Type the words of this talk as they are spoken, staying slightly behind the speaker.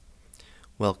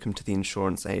Welcome to the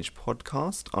Insurance Age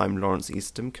podcast. I'm Laurence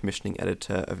Eastham, commissioning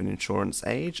editor of An Insurance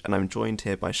Age, and I'm joined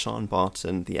here by Sian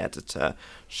Barton, the editor.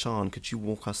 Sian, could you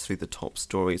walk us through the top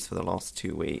stories for the last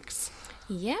 2 weeks?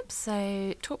 Yep,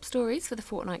 so top stories for the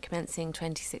fortnight commencing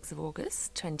 26th of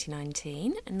August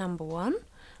 2019. Number 1,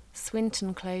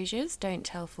 Swinton closures don't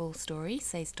tell full story,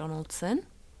 says Donaldson.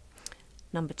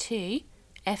 Number 2,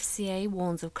 FCA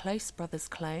warns of Close Brothers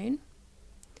clone.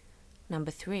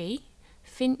 Number 3,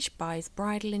 Finch buys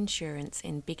Bridle Insurance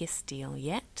in biggest deal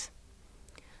yet.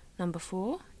 Number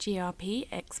 4, GRP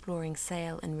exploring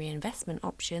sale and reinvestment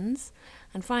options.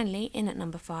 And finally, in at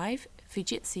number 5,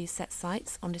 Fujitsu sets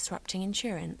sights on disrupting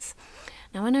insurance.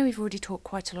 Now, I know we've already talked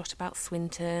quite a lot about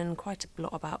Swinton, quite a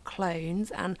lot about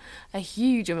clones, and a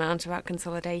huge amount about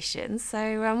consolidation.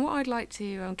 So what I'd like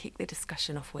to kick the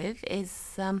discussion off with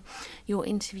is your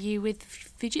interview with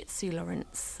Fujitsu,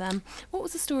 Laurence. What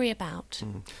was the story about?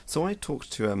 So I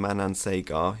talked to Manan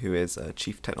Sagar, who is a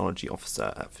Chief Technology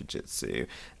Officer at Fujitsu,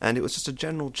 and it was just a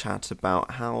general chat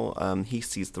about how he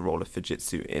sees the role of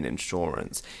Fujitsu in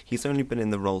insurance. He's only been in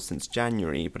the role since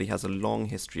January, but he has a long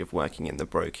history of working in the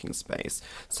broking space.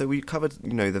 So we covered,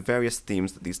 the various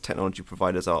themes that these technology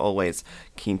providers are always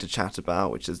keen to chat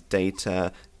about, which is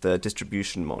data, the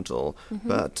distribution model,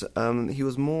 but he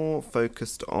was more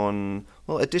focused on,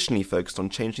 additionally focused on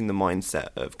changing the mindset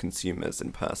of consumers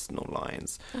in personal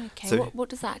lines. Okay, so, what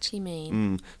does that actually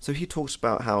mean? So he talked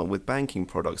about how with banking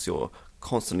products you're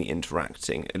constantly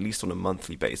interacting, at least on a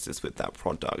monthly basis, with that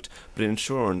product. But in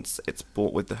insurance, it's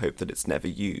bought with the hope that it's never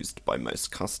used by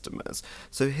most customers.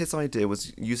 So his idea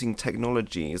was using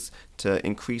technologies to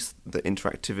increase the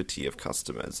interactivity of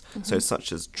customers. So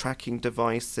such as tracking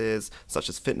devices, such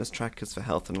as fitness trackers for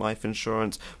health and life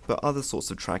insurance, but other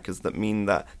sorts of trackers that mean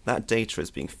that that data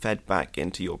is being fed back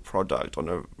into your product on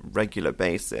a regular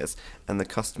basis, and the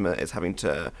customer is having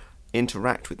to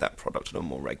interact with that product on a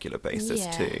more regular basis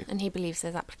too. And he believes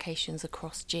there's applications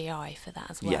across GI for that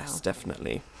as well. Yes,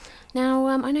 definitely. Now,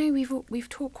 I know we've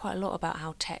talked quite a lot about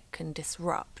how tech can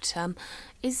disrupt.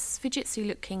 Is Fujitsu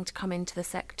looking to come into the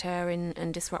sector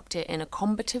and disrupt it in a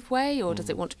combative way, or does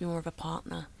it want to be more of a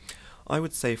partner? I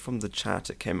would say from the chat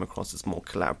it came across as more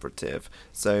collaborative.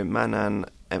 So Manan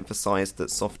emphasised that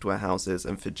software houses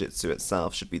and Fujitsu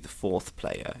itself should be the fourth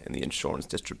player in the insurance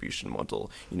distribution model,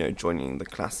 joining the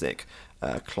classic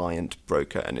client,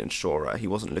 broker and insurer. He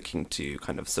wasn't looking to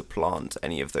kind of supplant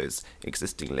any of those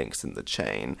existing links in the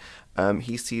chain.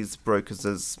 He sees brokers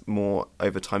as more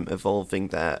over time evolving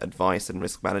their advice and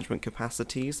risk management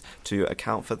capacities to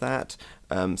account for that.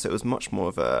 So it was much more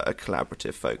of a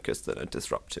collaborative focus than a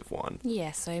disruptive one.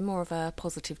 Yeah, so more of a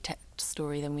positive tech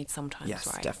story than we'd sometimes write.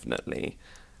 Yes, definitely.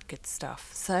 Good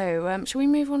stuff. So shall we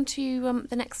move on to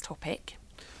the next topic?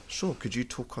 Sure. Could you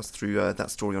talk us through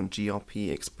that story on GRP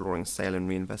exploring sale and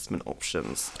reinvestment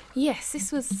options? Yes,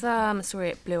 this was a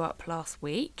story that blew up last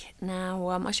week. Now,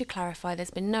 I should clarify,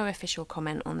 there's been no official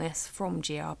comment on this from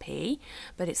GRP,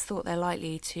 but it's thought they're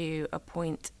likely to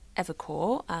appoint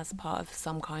Evercore as part of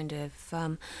some kind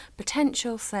of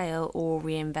potential sale or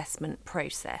reinvestment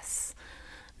process.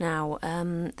 Now,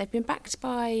 they've been backed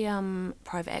by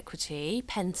private equity,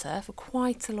 Penta, for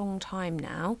quite a long time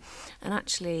now, and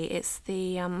actually it's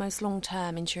the most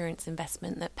long-term insurance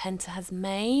investment that Penta has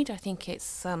made. I think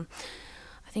it's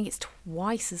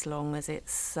twice as long as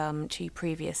its two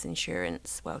previous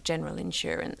general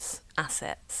insurance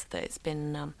assets that it's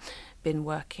been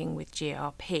working with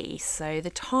GRP. So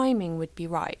the timing would be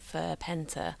right for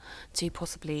Penta to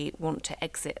possibly want to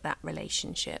exit that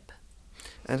relationship.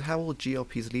 And how will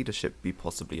GRP's leadership be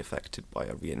possibly affected by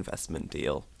a reinvestment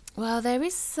deal? Well, there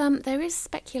is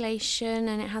speculation,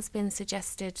 and it has been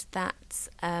suggested that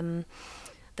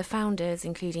the founders,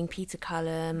 including Peter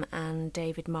Cullum and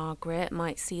David Margaret,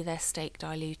 might see their stake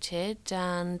diluted,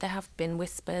 and there have been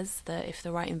whispers that if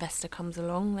the right investor comes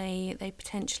along, they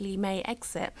potentially may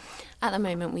exit. At the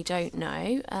moment, we don't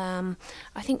know.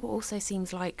 I think what also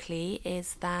seems likely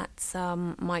is that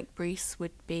Mike Bruce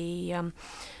would be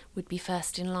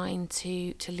first in line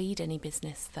to lead any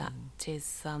business that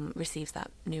receives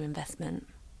that new investment.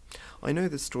 I know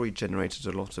this story generated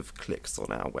a lot of clicks on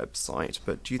our website,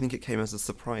 but do you think it came as a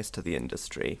surprise to the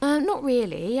industry? Not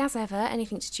really. As ever,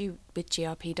 anything to do with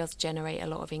GRP does generate a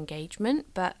lot of engagement,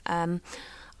 but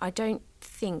I don't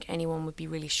think anyone would be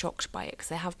really shocked by it, because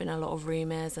there have been a lot of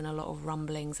rumours and a lot of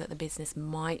rumblings that the business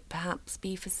might perhaps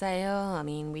be for sale. I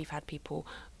mean, we've had people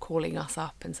calling us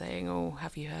up and saying, "Oh,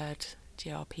 have you heard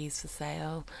GRP's for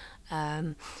sale?"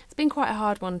 It's been quite a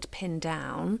hard one to pin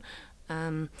down.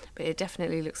 But it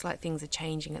definitely looks like things are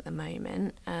changing at the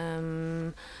moment.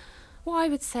 What I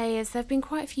would say is there have been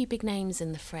quite a few big names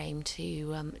in the frame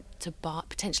to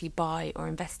potentially buy or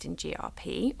invest in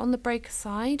GRP. On the broker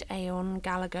side, Aon,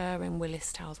 Gallagher and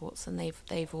Willis Towers Watson,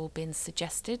 they've all been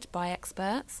suggested by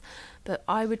experts. But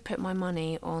I would put my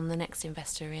money on the next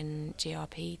investor in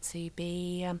GRP to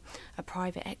be a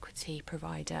private equity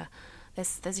provider.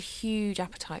 There's a huge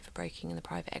appetite for broking in the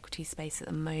private equity space at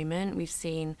the moment. We've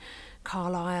seen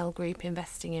Carlyle Group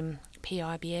investing in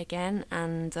PIB again,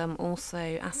 and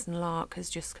also Aston Lark has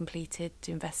just completed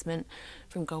investment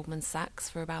from Goldman Sachs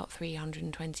for about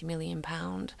 £320 million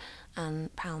and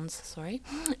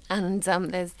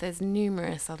there's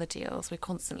numerous other deals. We're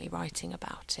constantly writing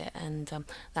about it, and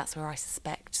that's where I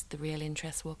suspect the real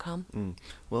interest will come.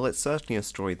 Well, it's certainly a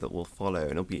story that we'll follow,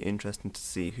 and it'll be interesting to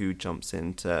see who jumps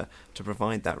in to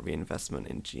provide that reinvestment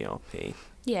in GRP.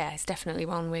 Yeah, it's definitely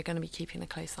one we're going to be keeping a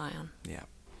close eye on. Yeah.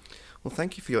 Well,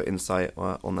 thank you for your insight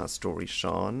on that story,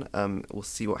 Sian. We'll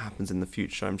see what happens in the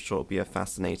future. I'm sure it'll be a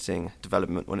fascinating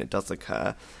development when it does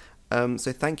occur.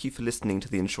 So thank you for listening to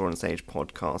the Insurance Age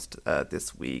podcast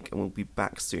this week, and we'll be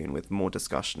back soon with more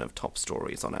discussion of top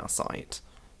stories on our site.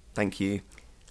 Thank you.